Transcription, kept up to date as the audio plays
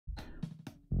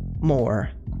more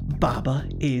Baba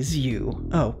Is You.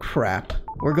 Oh crap.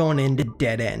 We're going into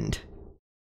dead end.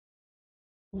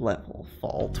 Level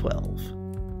Fall 12.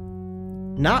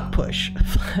 Not push.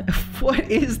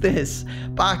 What is this?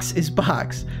 Box is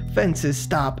box. Fence is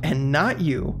stop and not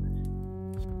you.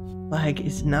 Flag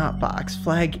is not box.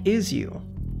 Flag is you.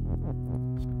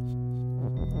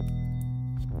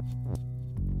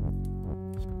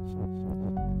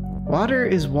 Water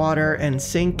is water and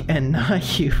sink and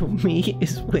not you. Me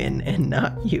is win and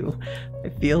not you. I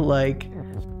feel like...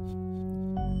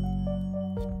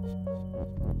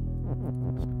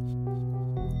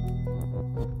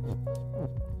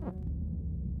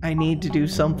 I need to do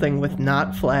something with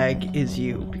not flag is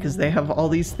you, because they have all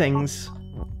these things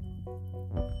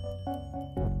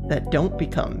that don't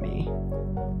become me.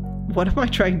 What am I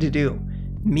trying to do?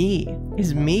 Me.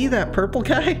 Is me that purple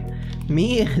guy?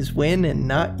 Me is win and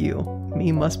not you.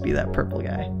 Me must be that purple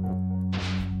guy.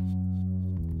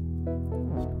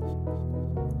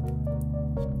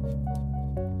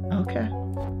 Okay.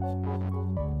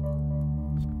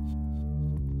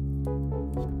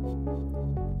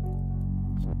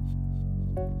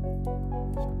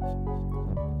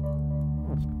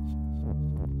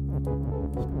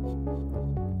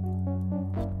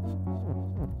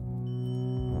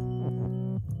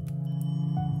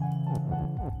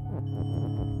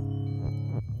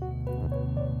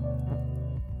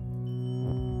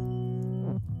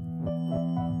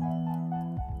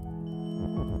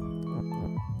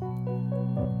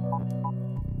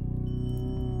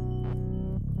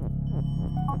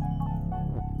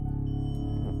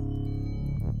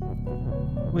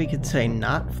 We could say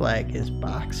not flag is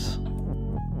box.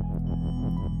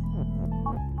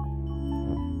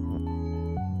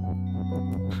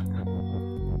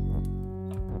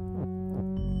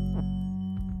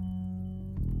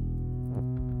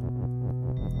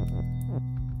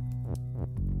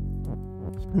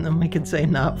 And then we could say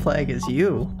not flag is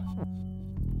you.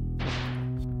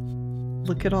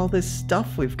 Look at all this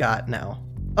stuff we've got now.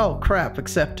 Oh crap,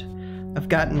 except I've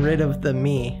gotten rid of the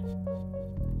me.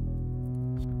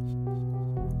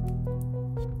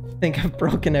 I think I've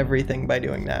broken everything by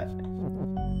doing that.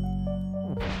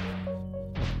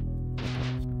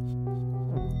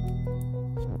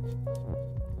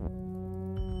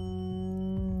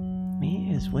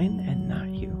 Me is win and not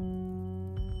you.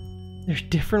 There's a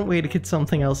different way to get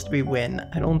something else to be win.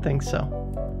 I don't think so.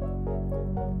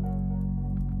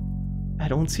 I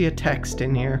don't see a text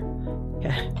in here.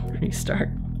 Yeah,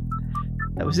 restart.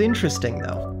 That was interesting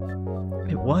though.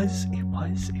 It was.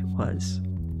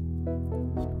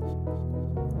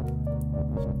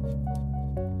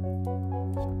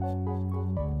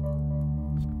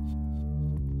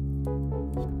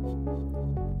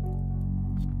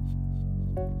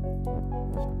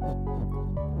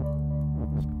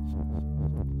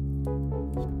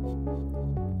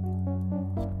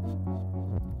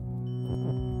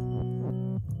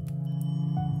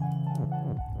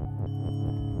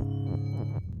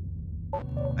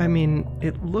 I mean,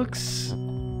 it looks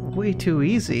way too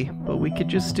easy, but we could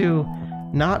just do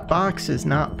not box is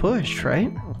not push,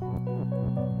 right?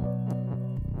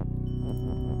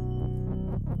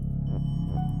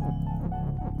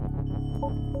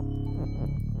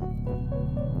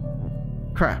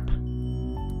 Crap.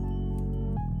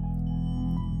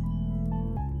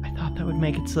 I thought that would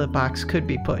make it so the box could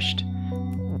be pushed.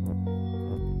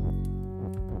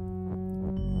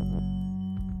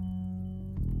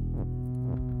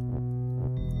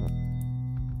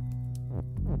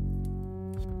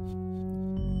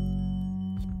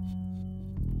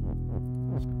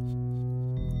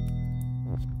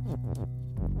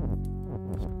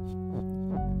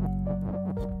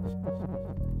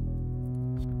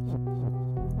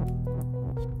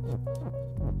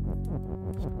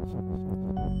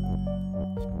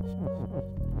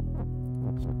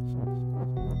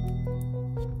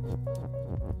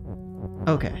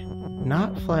 Okay,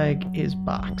 not flag is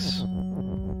box.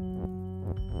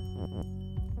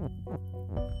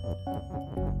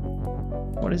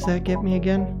 What does that get me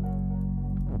again?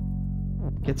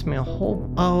 Gets me a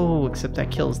whole... Oh, except that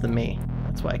kills the me.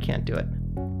 That's why I can't do it.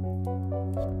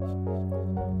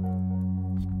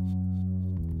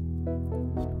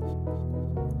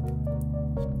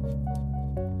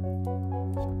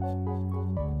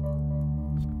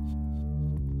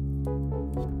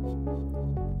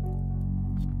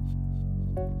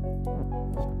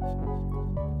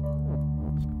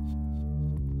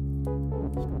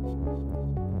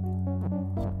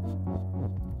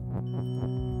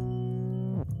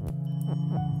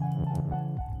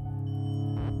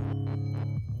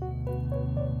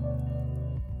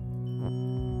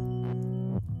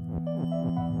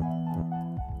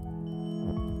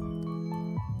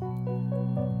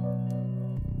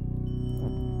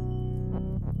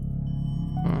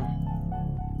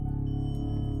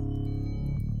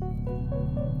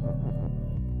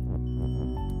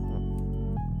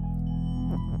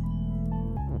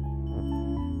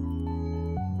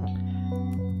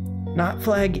 Not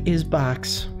flag is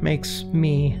box makes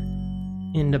me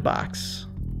into box.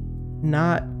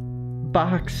 Not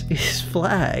box is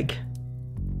flag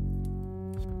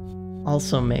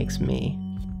also makes me.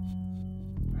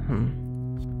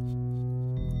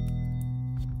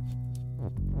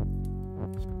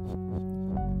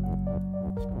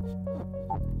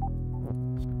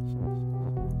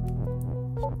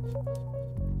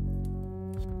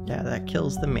 Yeah, that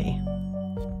kills the me.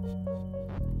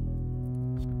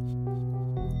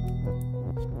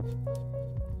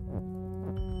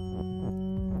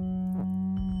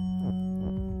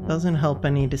 Doesn't help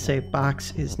any to say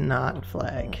box is not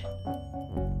flag.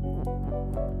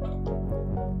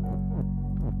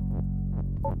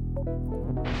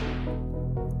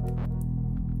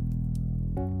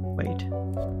 Wait.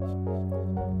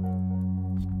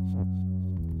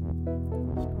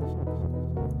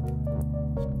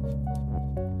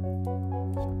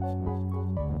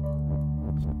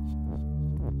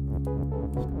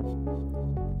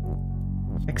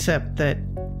 Except that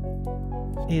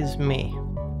is me.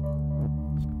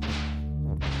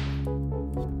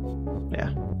 Yeah.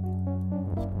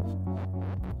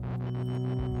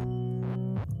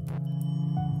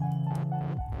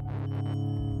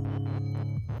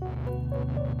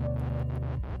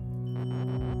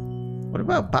 What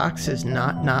about boxes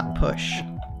not push?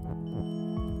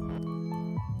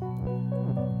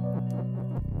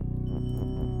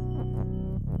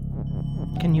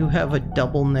 Can you have a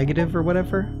double negative or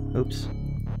whatever? Oops.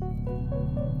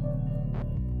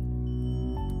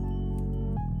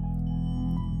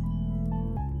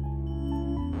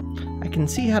 I can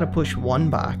see how to push one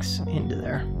box into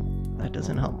there. That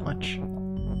doesn't help much.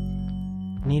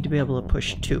 I need to be able to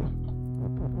push two.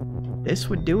 This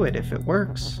would do it if it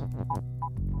works.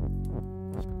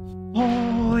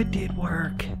 Oh, it did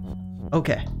work.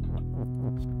 Okay.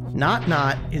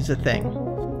 Not is a thing.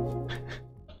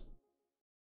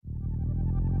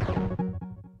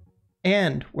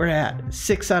 And we're at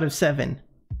 6 out of 7.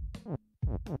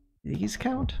 These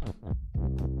count?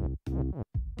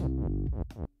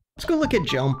 Let's go look at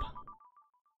jump.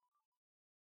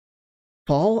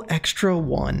 Fall extra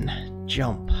 1.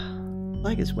 Jump.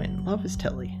 Flag is win. Love is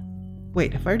telly.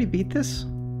 Wait, have I already beat this?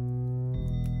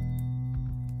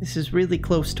 This is really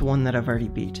close to one that I've already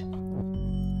beat.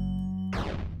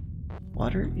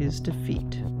 Water is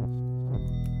defeat.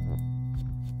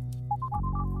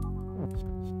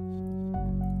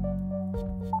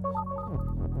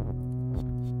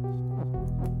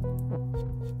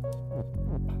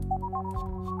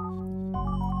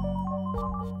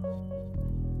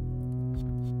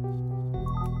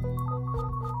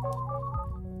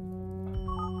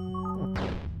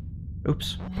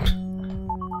 Oops.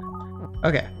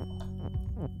 Okay.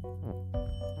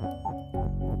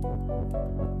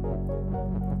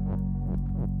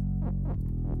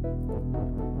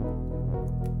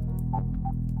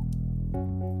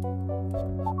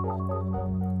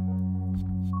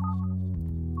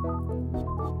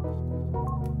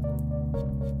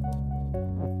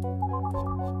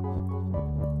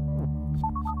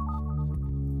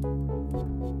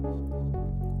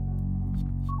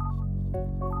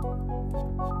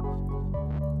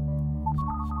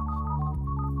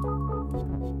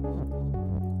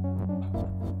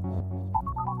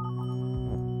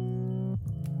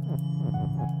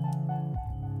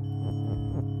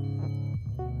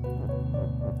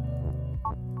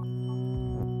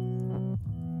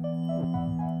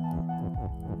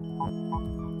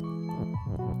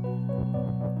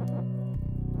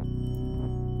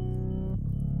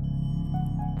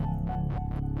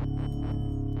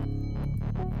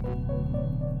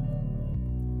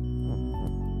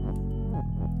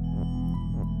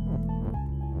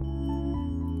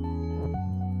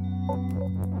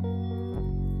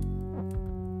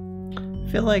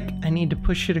 I feel like I need to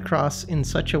push it across in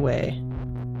such a way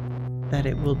that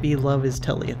it will be love is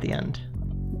telly at the end.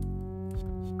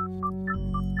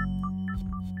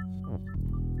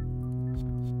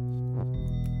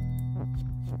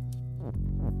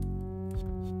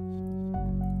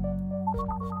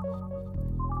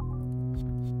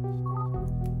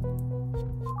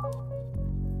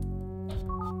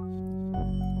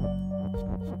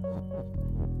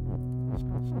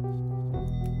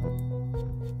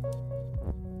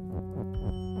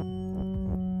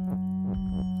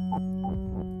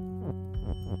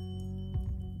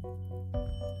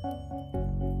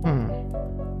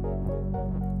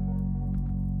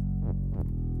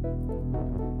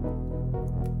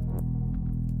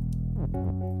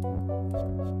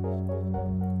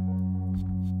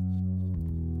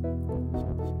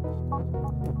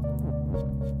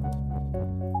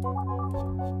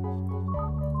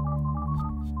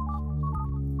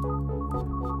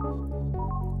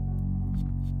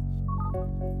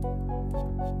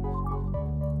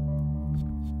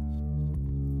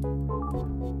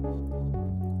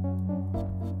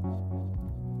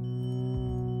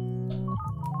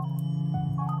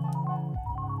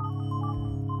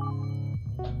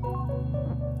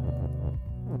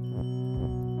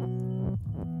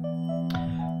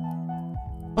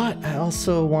 But I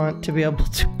also want to be able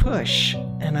to push,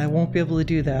 and I won't be able to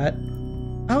do that.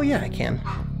 Oh yeah, I can.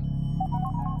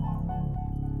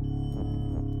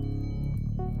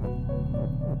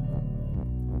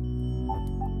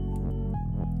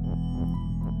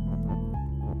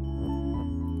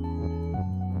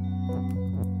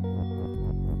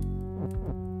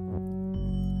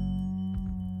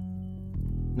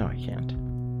 No, I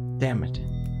can't. Damn it.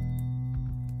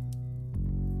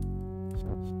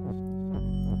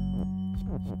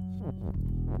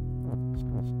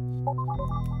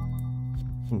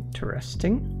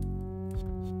 Interesting.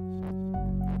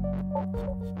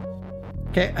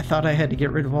 Okay, I thought I had to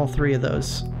get rid of all three of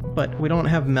those, but we don't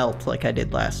have melt like I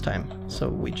did last time, so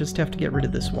we just have to get rid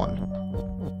of this one.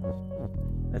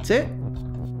 That's it?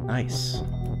 Nice.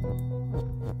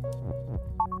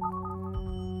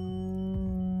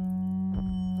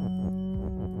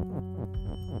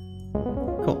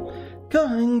 Cool.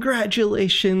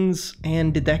 Congratulations!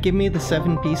 And did that give me the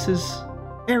 7 pieces?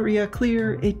 Area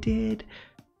clear, it did.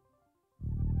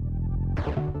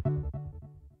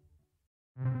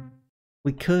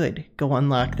 We could go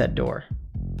unlock that door.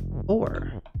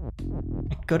 Or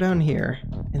I could go down here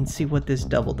and see what this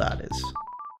double dot is.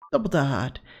 Double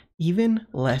dot, even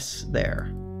less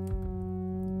there.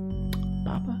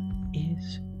 Baba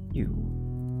is you.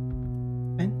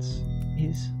 Fence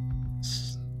is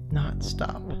not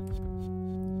stop.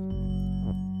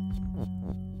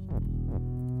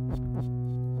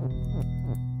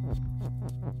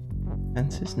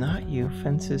 Fence is not you,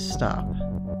 fence is stop.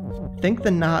 I think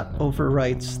the not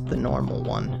overwrites the normal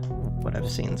one, what I've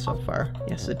seen so far.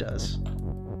 Yes, it does.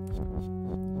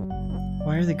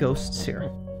 Why are the ghosts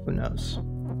here? Who knows?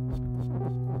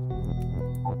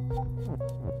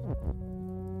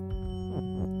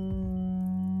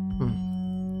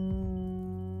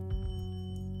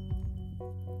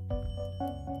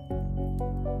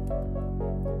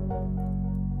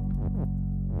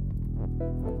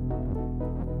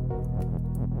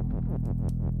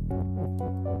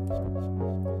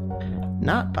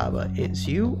 Not Baba is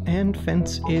you, and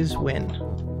fence is win.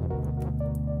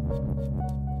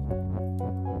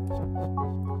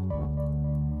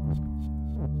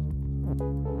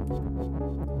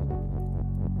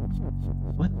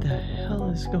 What the hell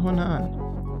is going on?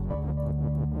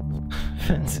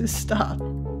 Fence is stop.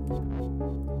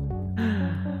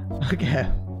 Okay.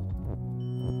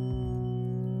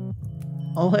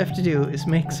 All I have to do is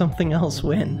make something else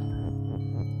win.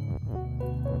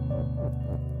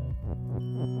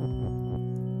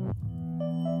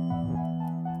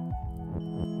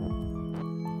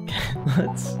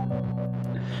 Let's...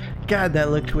 God,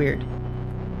 that looked weird.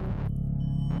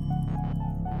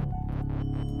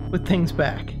 Put things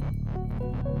back.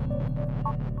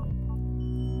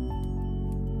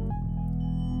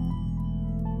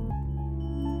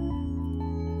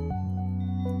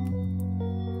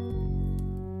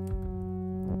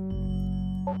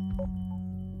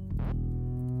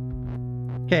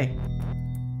 Okay.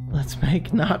 Let's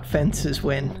make not fences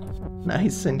win.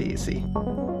 Nice and easy.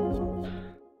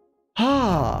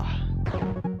 Ah,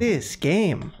 this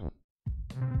game.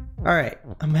 Alright,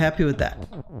 I'm happy with that.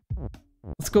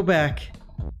 Let's go back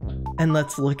and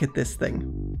let's look at this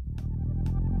thing.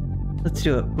 Let's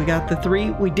do it. We got the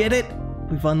 3. We did it.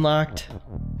 We've unlocked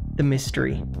the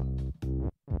mystery.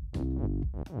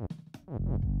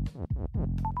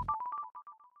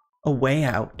 A way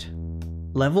out.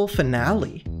 Level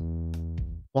finale.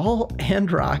 Wall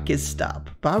and rock is stop.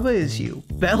 Baba is you.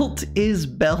 Belt is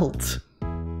belt.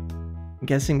 I'm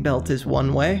guessing belt is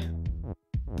one way.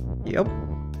 Yep.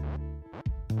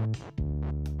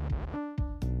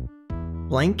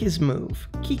 Blank is move.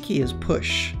 Kiki is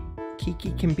push.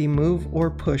 Kiki can be move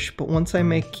or push, but once I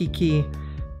make Kiki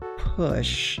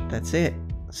push, that's it.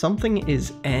 Something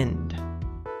is end.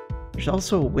 There's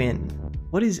also a win.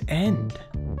 What is end?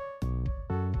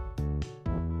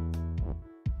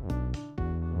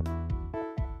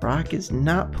 Rock is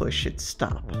not push, it's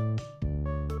stop.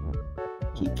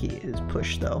 Kiki is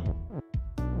push though.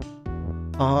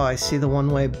 Oh, I see the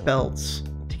one-way belts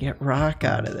to get rock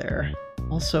out of there.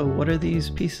 Also, what are these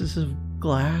pieces of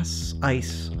glass?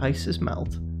 Ice. Ice is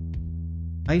melt.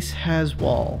 Ice has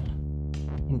wall.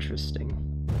 Interesting.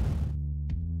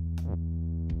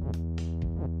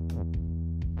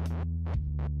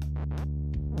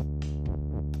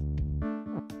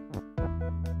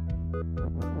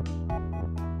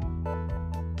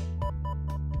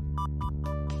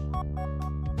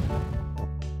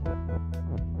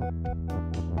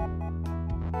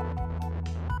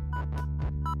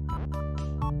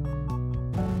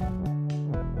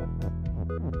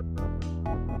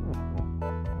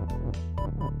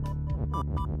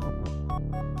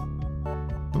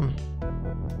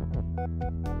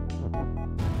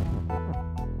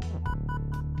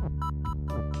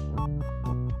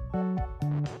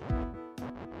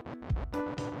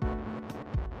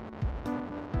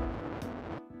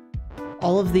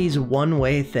 All of these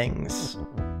one-way things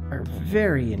are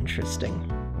very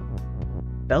interesting.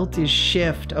 Belt is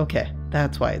shift. Okay,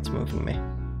 that's why it's moving me.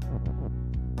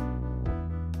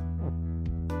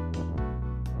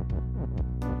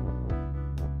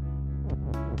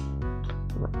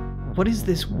 What is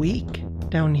this weak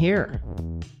down here?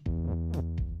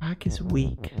 Rock is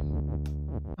weak.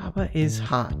 Lava is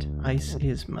hot. Ice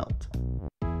is melt.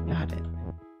 Got it.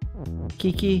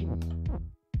 Kiki,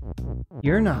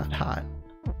 you're not hot.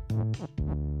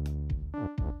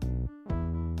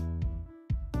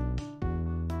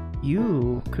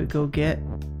 You could go get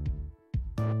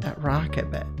that rock, I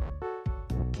bet.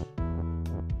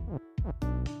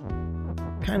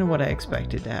 Kind of what I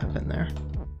expected to happen there.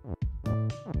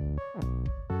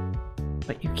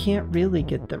 But you can't really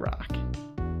get the rock.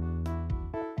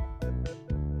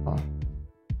 Oh.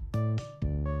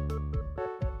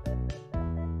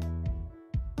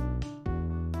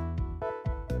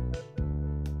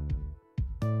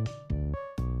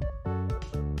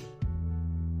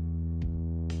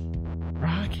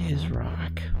 Rock is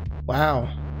rock. Wow,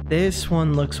 this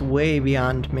one looks way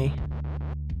beyond me.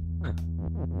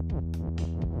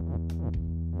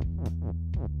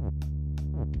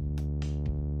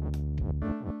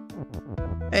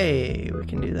 Hey, we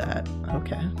can do that.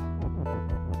 Okay.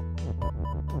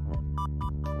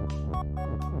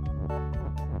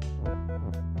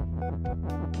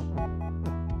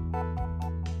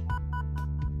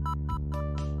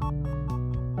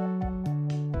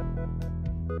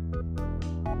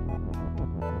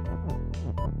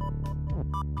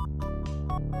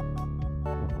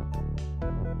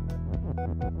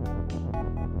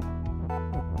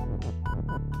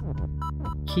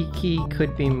 Kiki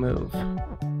could be moved.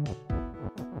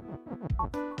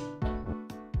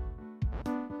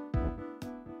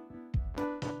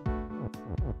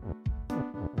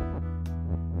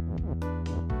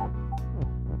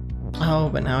 Oh,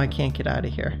 but now I can't get out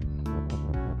of here.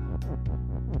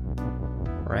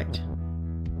 Right.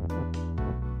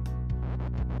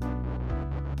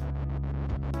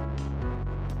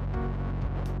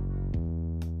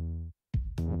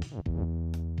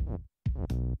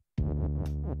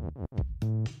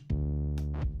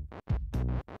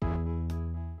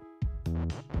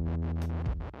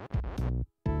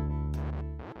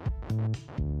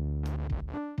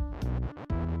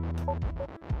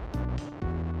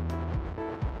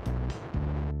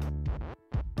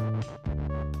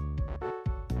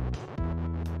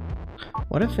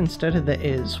 What if instead of the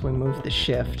is, we move the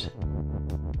shift?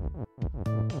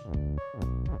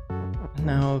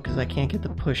 No, because I can't get the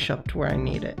push up to where I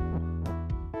need it.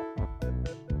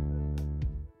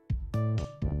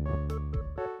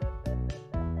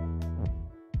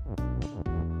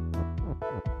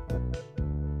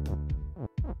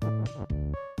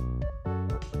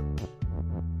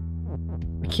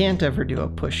 We can't ever do a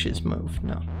push is move,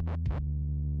 no.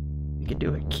 We could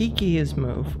do a Kiki is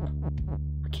move.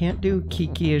 Can't do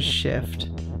Kiki as shift.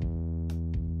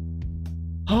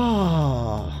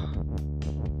 Oh.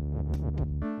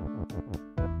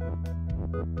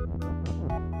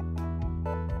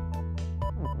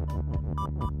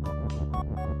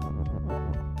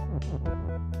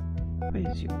 Wait,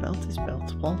 is your belt is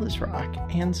belt, wall is rock,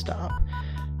 and stop.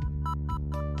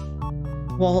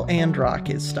 Wall and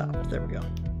rock is stop. There we go.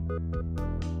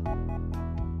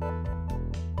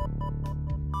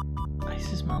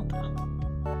 Ice is melted.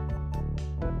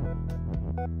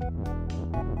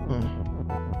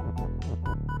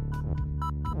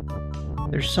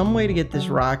 There's some way to get this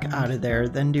rock out of there,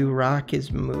 then do rock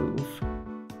is move.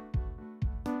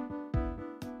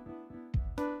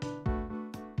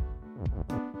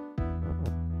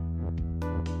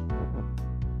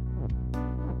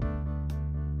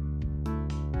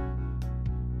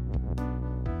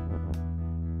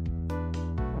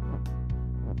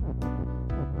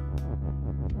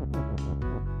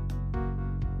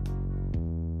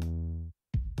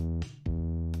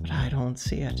 But I don't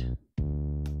see it.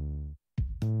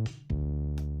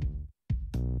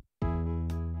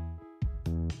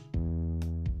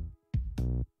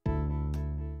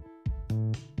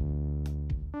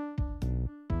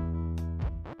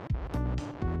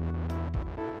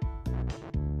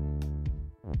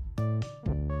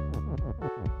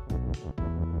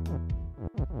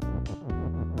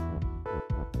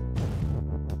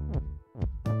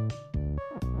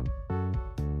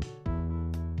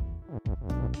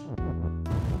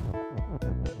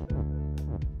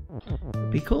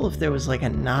 Be cool if there was like a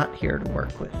knot here to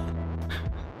work with.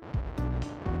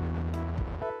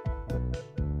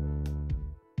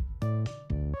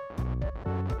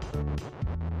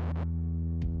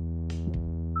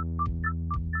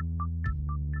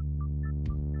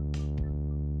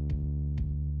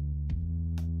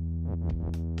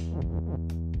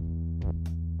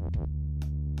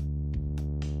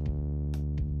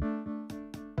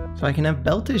 So I can have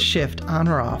Belt as shift on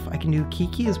or off. I can do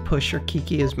Kiki as push or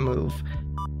Kiki as move.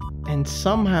 And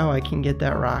somehow I can get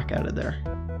that rock out of there.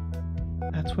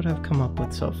 That's what I've come up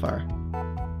with so far.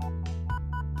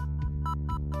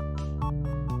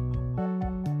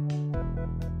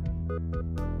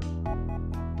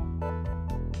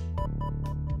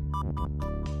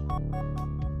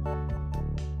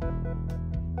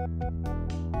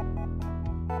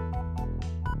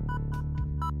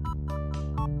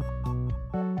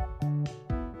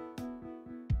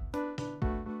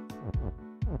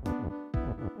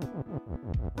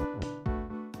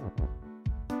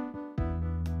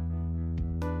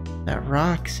 That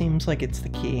rock seems like it's the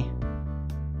key.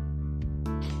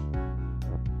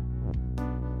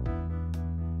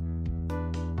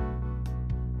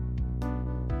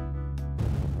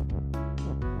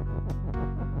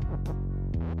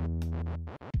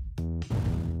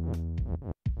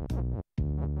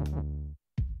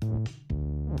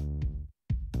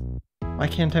 Why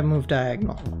can't I move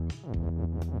diagonal?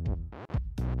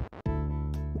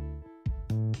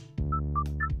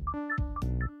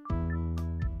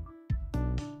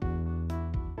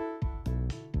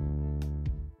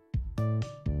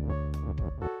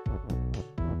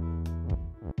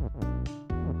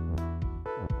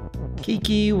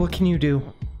 Kiki, what can you do?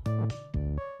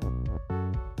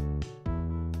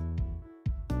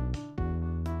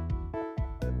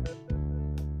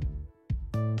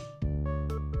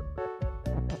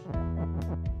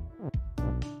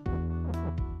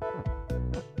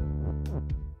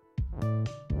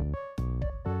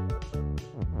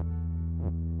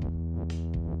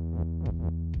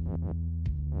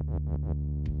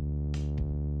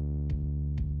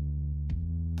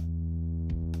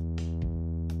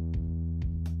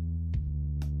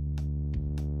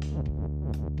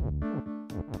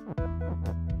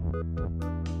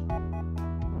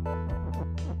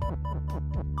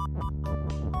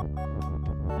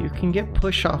 You can get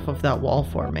push off of that wall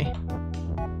for me.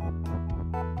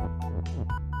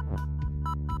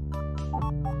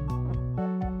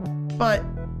 But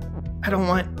I don't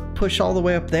want push all the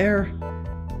way up there.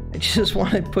 I just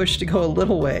wanted push to go a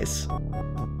little ways.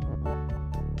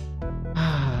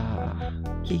 Ah,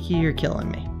 Kiki, you're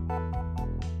killing me.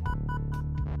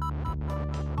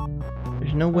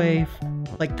 There's no way.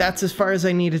 Like, that's as far as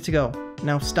I needed to go.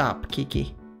 Now stop,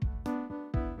 Kiki.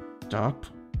 Stop.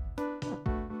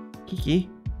 Kiki.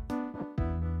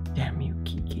 Damn you,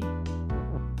 Kiki.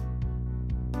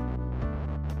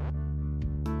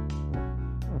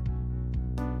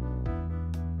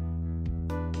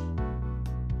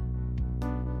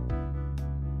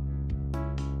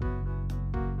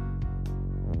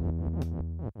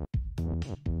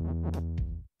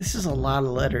 This is a lot of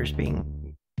letters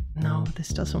being... No, this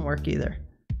doesn't work either.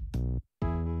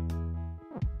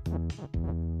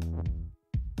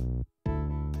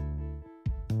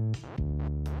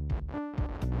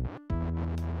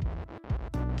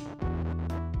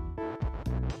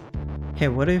 Okay,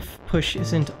 what if push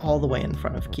isn't all the way in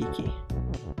front of Kiki?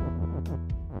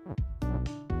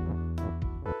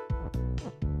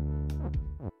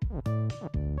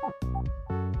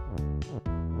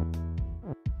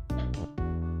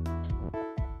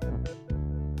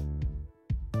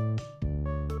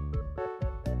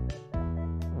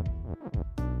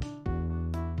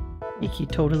 Kiki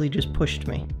totally just pushed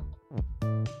me.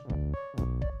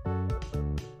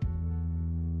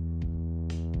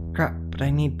 Crap, but I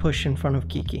need push in front of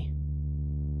Kiki.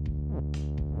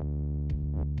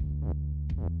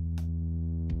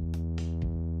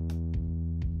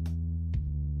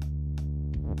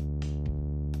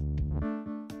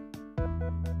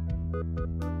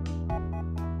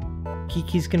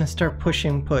 Kiki's gonna start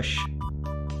pushing push.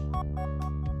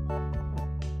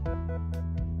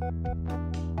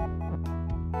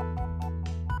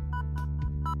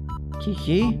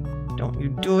 Kiki, don't you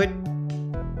do it.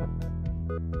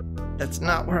 That's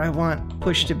not where I want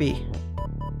push to be.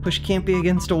 Push can't be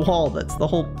against a wall. That's the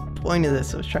whole point of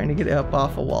this. I was trying to get it up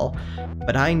off a wall.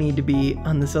 But I need to be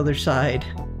on this other side.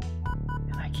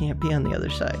 And I can't be on the other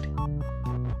side.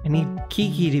 I need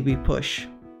Kiki to be push.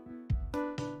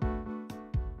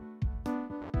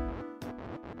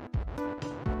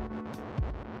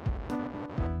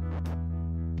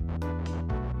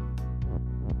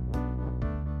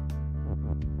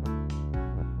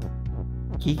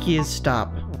 Kiki is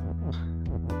stop.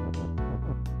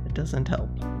 It doesn't help.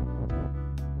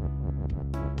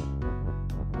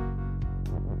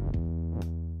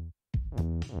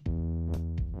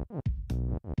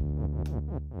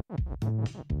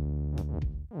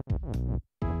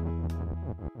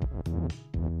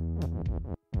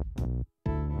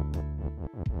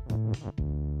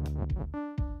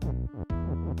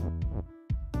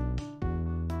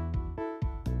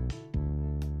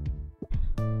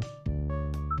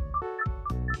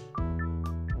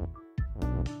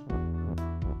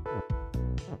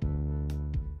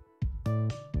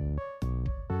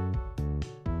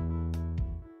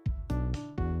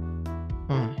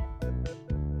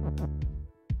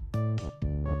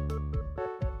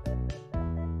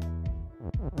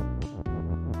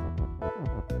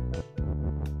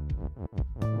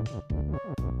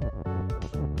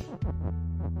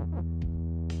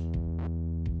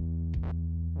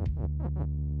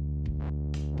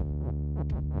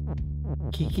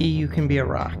 Kiki, you can be a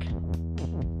rock.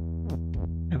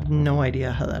 I have no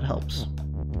idea how that helps.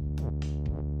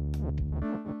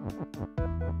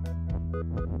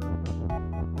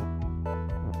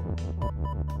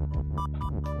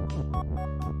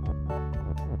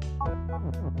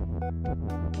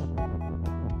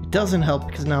 It doesn't help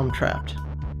because now I'm trapped.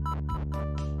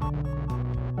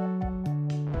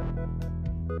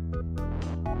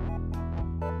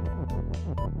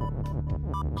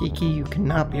 Kiki, you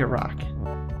cannot be a rock.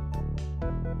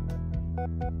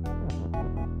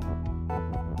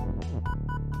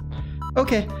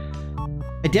 Okay,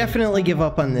 I definitely give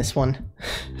up on this one,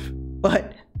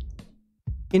 but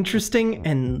interesting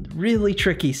and really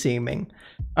tricky seeming.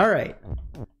 All right,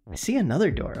 I see another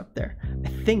door up there. I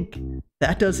think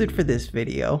that does it for this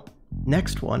video.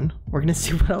 Next one, we're gonna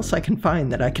see what else I can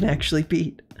find that I can actually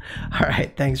beat. All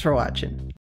right, thanks for watching.